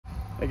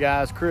Hey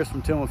guys, Chris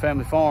from Tillman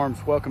Family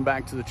Farms. Welcome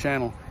back to the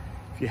channel.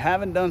 If you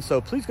haven't done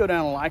so, please go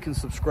down and like and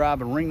subscribe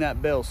and ring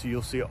that bell so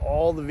you'll see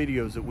all the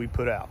videos that we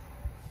put out.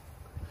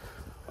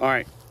 All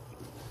right,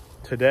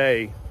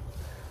 today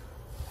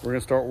we're gonna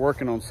start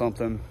working on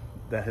something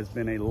that has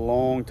been a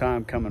long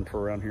time coming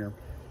for around here.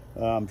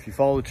 If you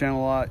follow the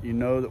channel a lot, you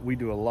know that we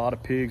do a lot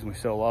of pigs and we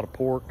sell a lot of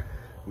pork.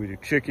 We do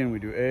chicken, we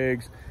do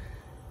eggs.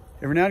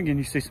 Every now and again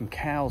you see some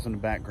cows in the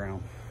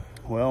background.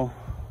 Well,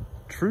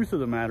 truth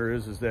of the matter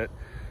is that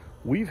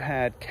we've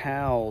had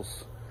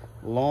cows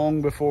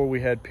long before we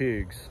had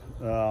pigs.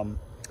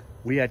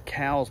 We had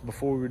cows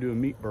before we were doing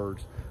meat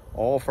birds,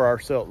 all for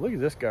ourselves. Look at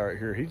this guy right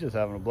here. He's just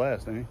having a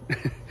blast, ain't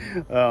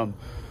he?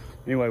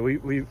 Anyway,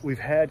 we've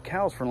had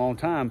cows for a long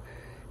time,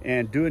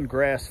 and doing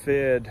grass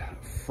fed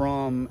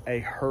from a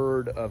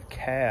herd of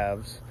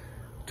calves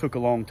took a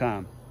long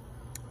time.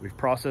 We've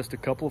processed a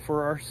couple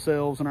for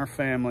ourselves and our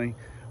family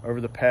over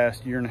the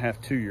past year and a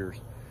half, 2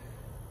 years.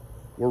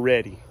 We're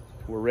ready.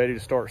 We're ready to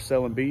start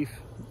selling beef,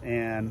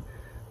 and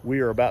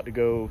we are about to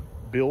go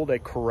build a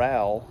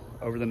corral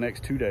over the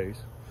next 2 days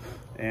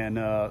and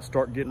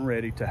start getting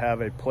ready to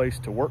have a place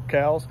to work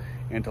cows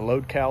and to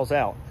load cows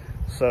out.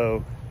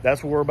 So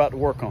that's what we're about to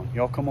work on.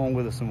 Y'all come on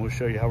with us and we'll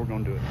show you how we're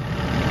gonna do it.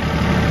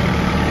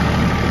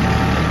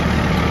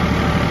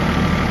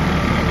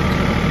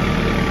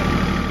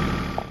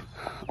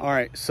 All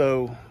right,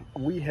 so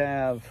we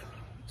have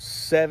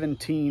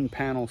 17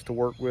 panels to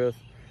work with.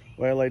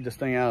 Well, I laid this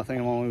thing out. I think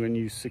I'm only going to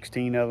use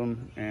 16 of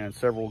them and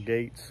several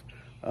gates.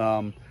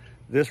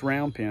 This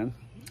round pen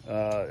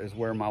is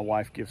where my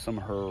wife gives some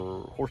of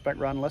her horseback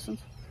riding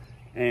lessons.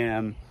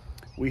 And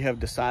we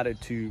have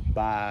decided to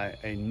buy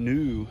a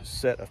new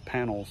set of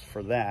panels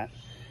for that.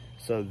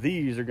 So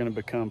these are going to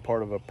become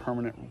part of a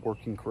permanent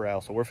working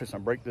corral. So we're fixing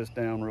to break this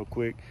down real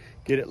quick,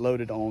 get it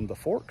loaded on the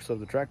forks of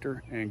the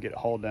tractor, and get it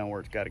hauled down where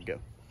it's got to go.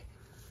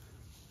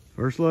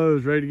 First load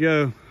is ready to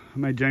go. I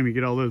made Jamie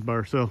get all those by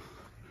herself.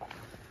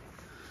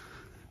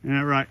 Isn't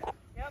that right?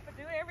 Yep,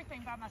 I do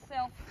everything by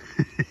myself.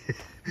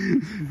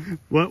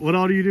 What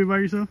all do you do by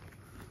yourself?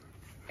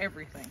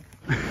 Everything.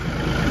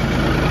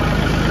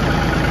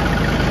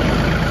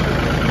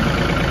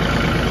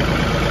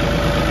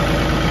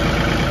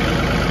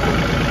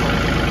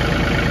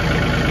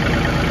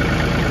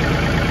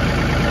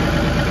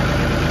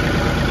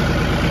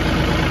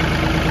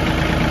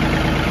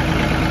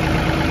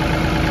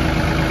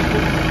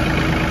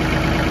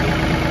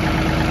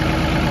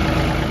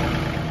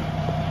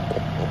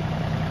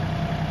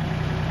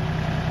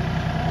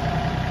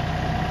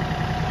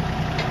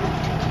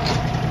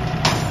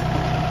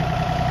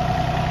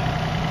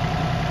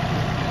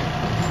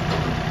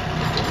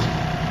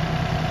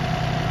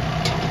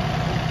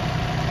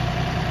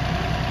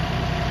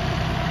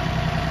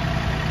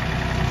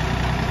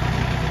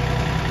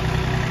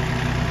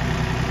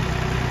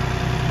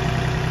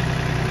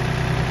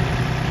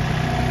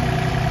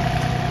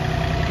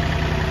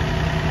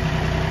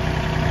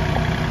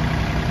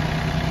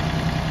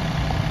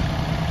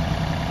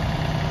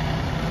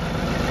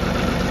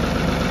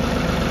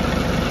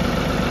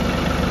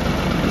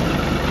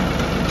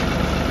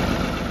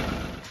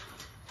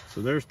 So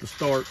there's the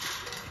start,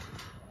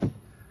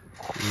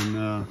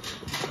 and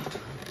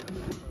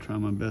try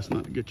my best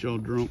not to get y'all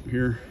drunk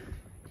here.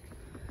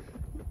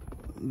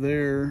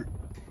 There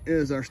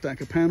is our stack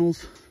of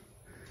panels.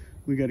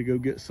 We got to go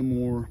get some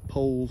more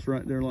poles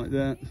right there like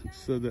that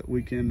so that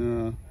we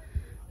can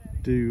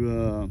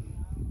do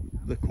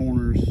the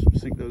corners,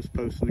 sink those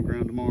posts in the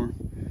ground tomorrow.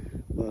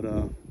 But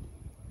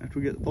after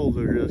we get the poles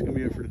over here, that's gonna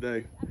be it for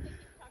today.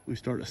 We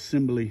start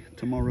assembly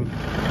tomorrow.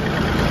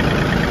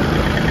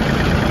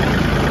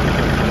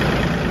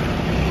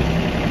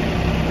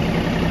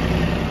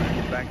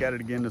 Back at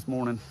it again this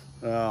morning.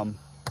 I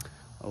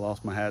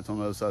lost my hats on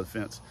the other side of the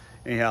fence.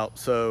 Anyhow,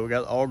 so we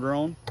got the auger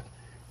on,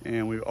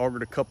 and we've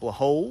augered a couple of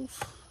holes.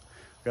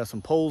 Got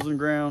some poles in the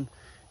ground,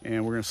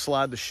 and we're gonna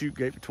slide the chute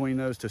gate between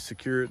those to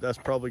secure it. That's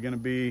probably gonna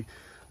be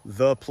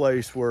the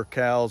place where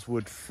cows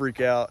would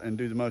freak out and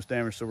do the most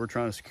damage, so we're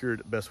trying to secure it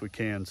the best we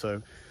can.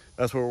 So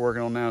that's what we're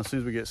working on now. As soon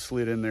as we get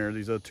slid in there,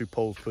 these other two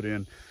poles put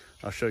in,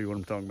 I'll show you what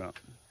I'm talking about.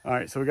 All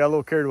right, so we got a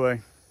little carried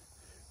away.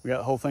 We got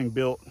the whole thing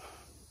built,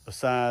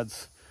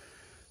 besides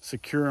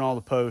securing all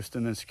the posts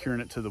and then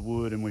securing it to the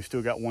wood, and we've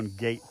still got one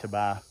gate to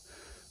buy,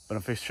 but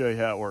I'm fixing to show you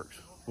how it works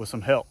with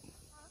some help.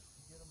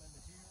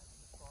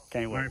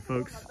 Can't wait. All right,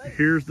 folks,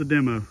 here's the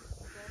demo.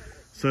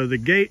 So the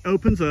gate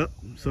opens up,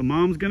 so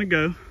Mom's gonna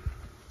go.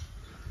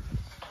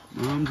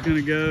 Mom's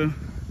gonna go.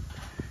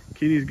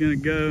 Kenny's gonna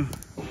go.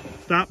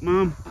 Stop,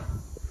 Mom.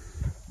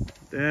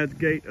 Dad's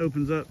gate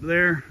opens up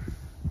there.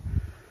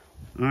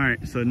 All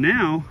right, so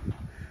now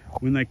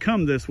when they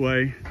come this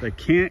way, they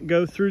can't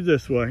go through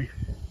this way,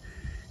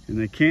 and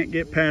they can't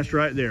get past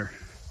right there.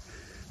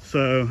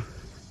 So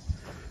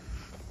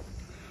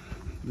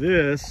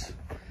this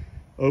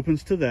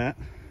opens to that,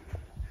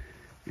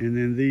 and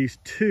then these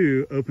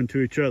two open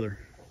to each other.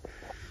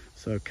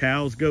 So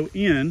cows go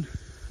in,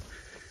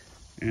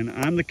 and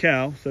I'm the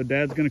cow, so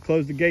Dad's gonna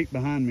close the gate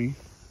behind me.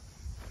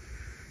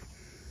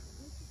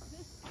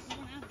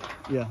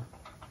 Yeah.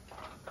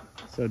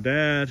 So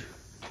Dad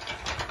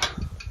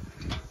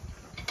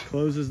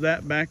closes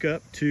that back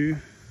up to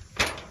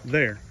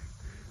there.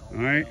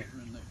 All right.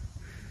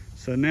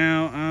 So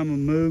now I'm a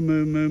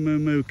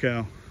moo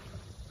cow.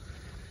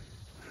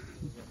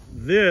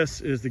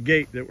 This is the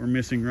gate that we're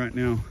missing right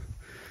now.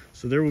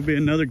 So there will be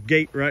another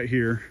gate right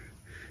here.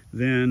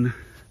 Then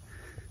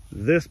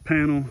this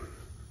panel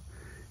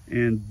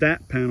and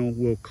that panel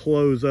will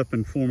close up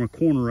and form a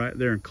corner right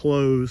there and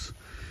close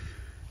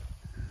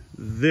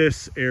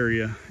this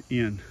area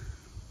in,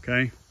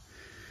 okay?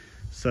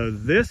 So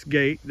this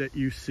gate that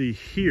you see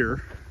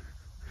here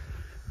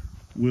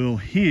will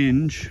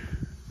hinge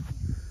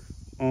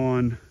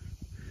on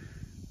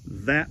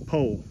that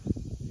pole.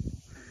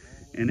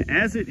 And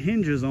as it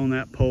hinges on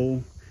that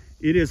pole,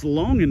 it is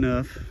long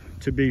enough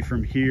to be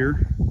from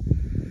here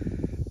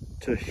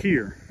to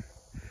here,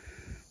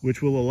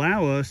 which will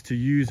allow us to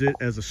use it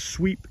as a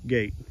sweep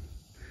gate.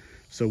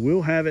 So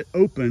we'll have it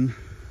open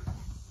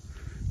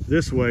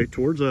this way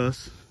towards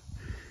us,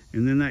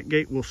 and then that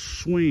gate will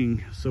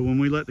swing. So when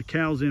we let the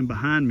cows in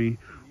behind me,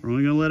 we're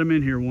only gonna let them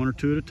in here 1 or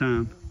 2 at a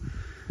time.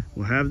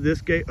 We'll have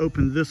this gate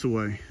open this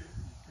way.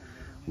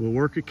 We'll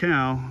work a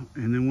cow,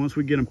 and then once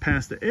we get them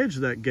past the edge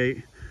of that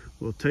gate,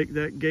 we'll take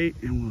that gate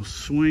and we'll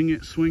swing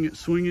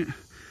it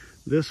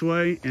this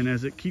way. And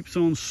as it keeps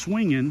on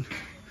swinging,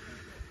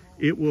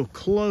 it will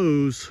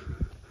close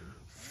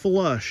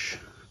flush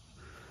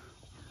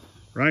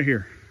right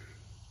here.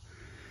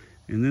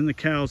 And then the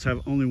cows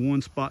have only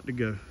one spot to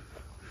go.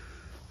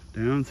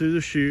 Down through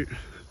the chute,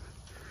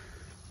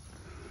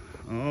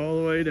 all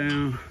the way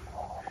down.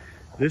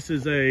 This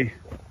is a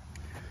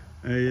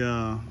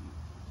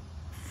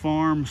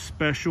farm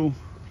special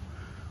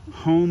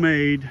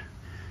homemade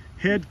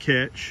head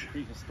catch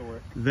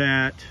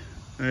that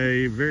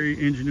a very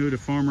ingenuitive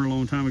farmer a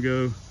long time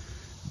ago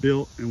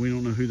built, and we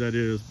don't know who that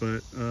is,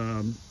 but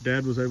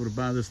Dad was able to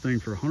buy this thing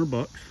for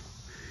 $100,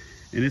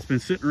 and it's been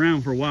sitting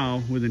around for a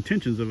while with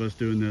intentions of us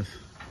doing this.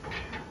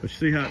 But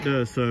see how it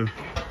does. So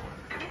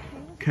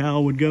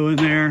cow would go in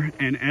there,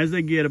 and as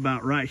they get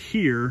about right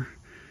here,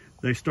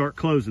 they start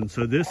closing.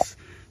 So this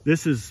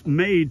is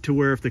made to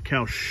where if the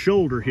cow's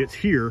shoulder hits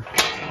here,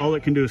 all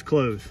it can do is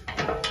close.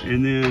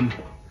 And then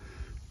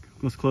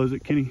let's close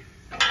it, Kenny.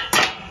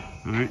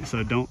 All right,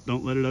 so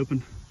don't let it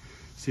open.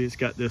 See, it's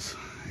got this,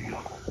 there you go.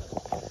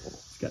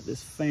 It's got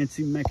this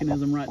fancy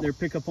mechanism right there.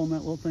 Pick up on that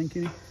little thing,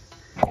 Kenny.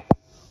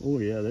 Oh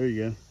yeah, there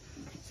you go.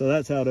 So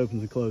that's how it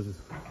opens and closes.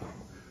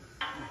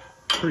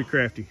 Pretty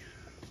crafty.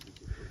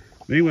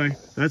 But anyway,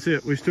 that's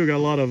it. We still got a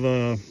lot of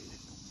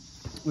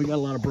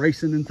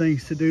bracing and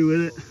things to do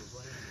with it.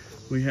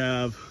 We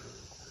have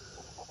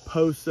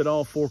posts at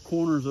all 4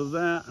 corners of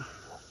that,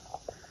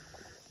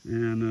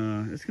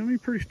 and it's gonna be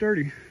pretty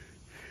sturdy.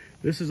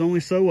 This is only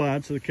so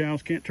wide so the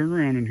cows can't turn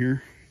around in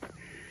here.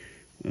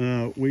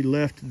 We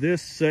left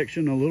this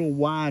section a little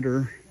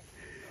wider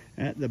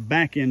at the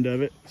back end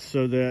of it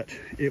so that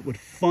it would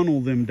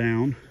funnel them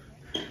down.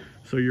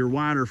 So you're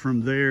wider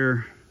from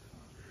there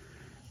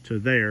to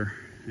there,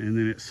 and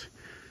then it's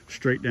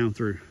straight down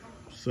through.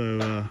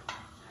 So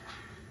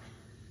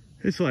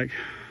it's like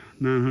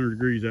 900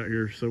 degrees out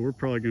here, so we're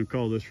probably gonna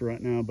call this for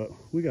right now, but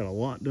we got a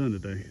lot done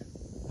today.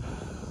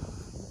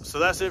 So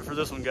that's it for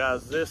this one,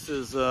 guys. This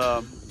is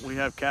we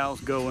have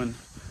cows going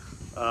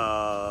 2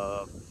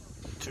 or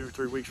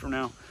 3 weeks from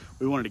now.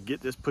 We wanted to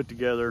get this put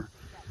together,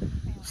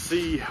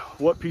 see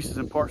what pieces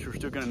and parts we're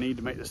still going to need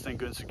to make this thing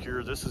good and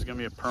secure. This is going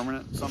to be a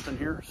permanent something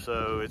here,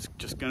 so it's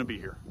just going to be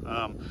here.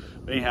 But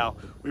anyhow,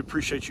 we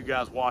appreciate you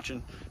guys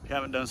watching. If you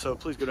haven't done so,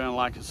 please go down and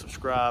like and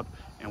subscribe,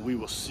 and we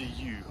will see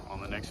you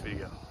on the next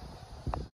video.